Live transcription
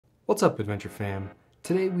What's up, Adventure Fam?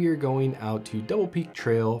 Today we are going out to Double Peak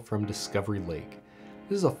Trail from Discovery Lake.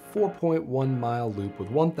 This is a 4.1 mile loop with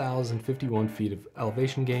 1,051 feet of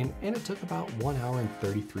elevation gain, and it took about 1 hour and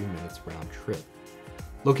 33 minutes round trip.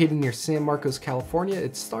 Located near San Marcos, California,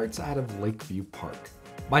 it starts out of Lakeview Park.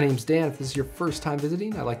 My name's Dan. If this is your first time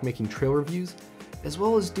visiting, I like making trail reviews, as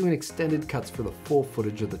well as doing extended cuts for the full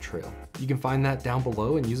footage of the trail. You can find that down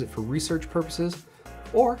below and use it for research purposes,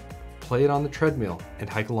 or play it on the treadmill and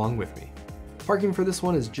hike along with me. Parking for this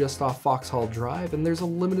one is just off Foxhall Drive, and there's a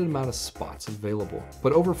limited amount of spots available,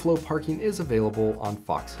 but overflow parking is available on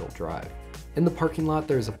Fox Hill Drive. In the parking lot,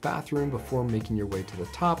 there's a bathroom before making your way to the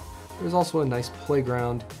top. There's also a nice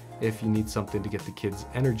playground if you need something to get the kids'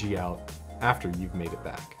 energy out after you've made it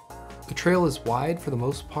back. The trail is wide for the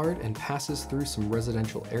most part and passes through some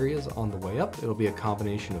residential areas on the way up. It'll be a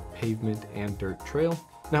combination of pavement and dirt trail.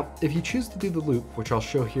 Now, if you choose to do the loop, which I'll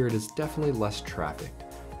show here, it is definitely less trafficked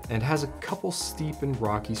and has a couple steep and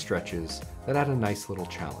rocky stretches that add a nice little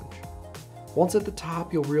challenge. Once at the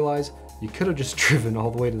top, you'll realize you could have just driven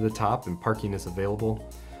all the way to the top and parking is available.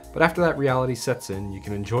 But after that reality sets in, you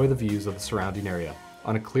can enjoy the views of the surrounding area.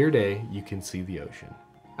 On a clear day, you can see the ocean.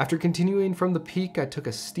 After continuing from the peak, I took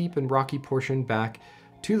a steep and rocky portion back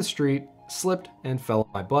to the street, slipped and fell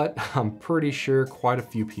on my butt. I'm pretty sure quite a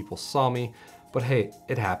few people saw me, but hey,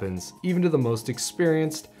 it happens. Even to the most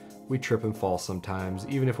experienced, we trip and fall sometimes,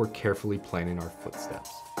 even if we're carefully planning our footsteps.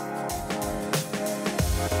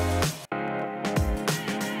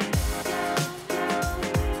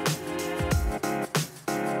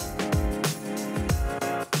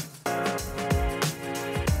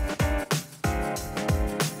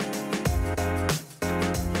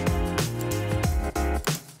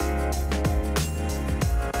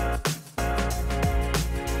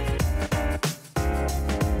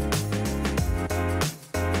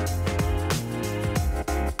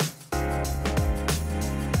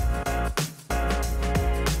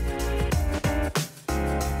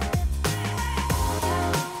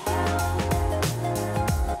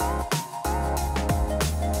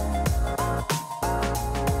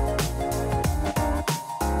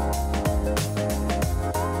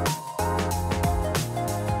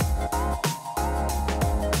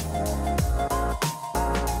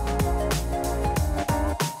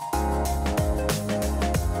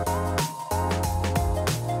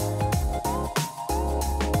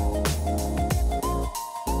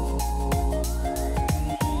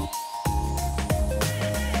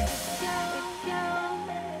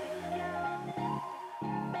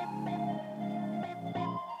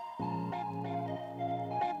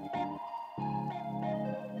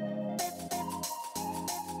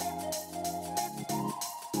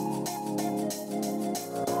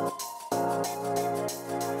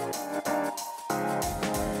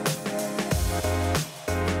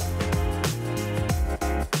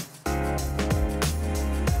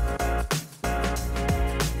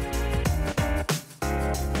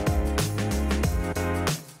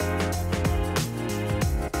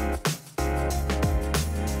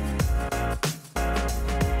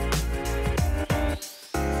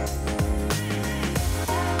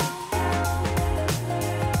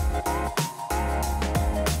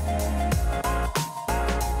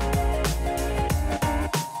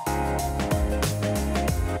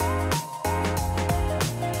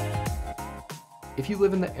 If you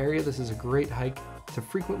live in the area, this is a great hike to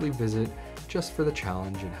frequently visit just for the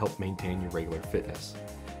challenge and help maintain your regular fitness.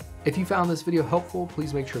 If you found this video helpful,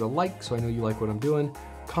 please make sure to like so I know you like what I'm doing,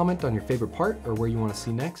 comment on your favorite part or where you want to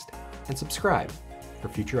see next, and subscribe for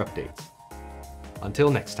future updates.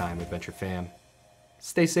 Until next time, Adventure Fam,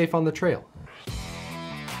 stay safe on the trail.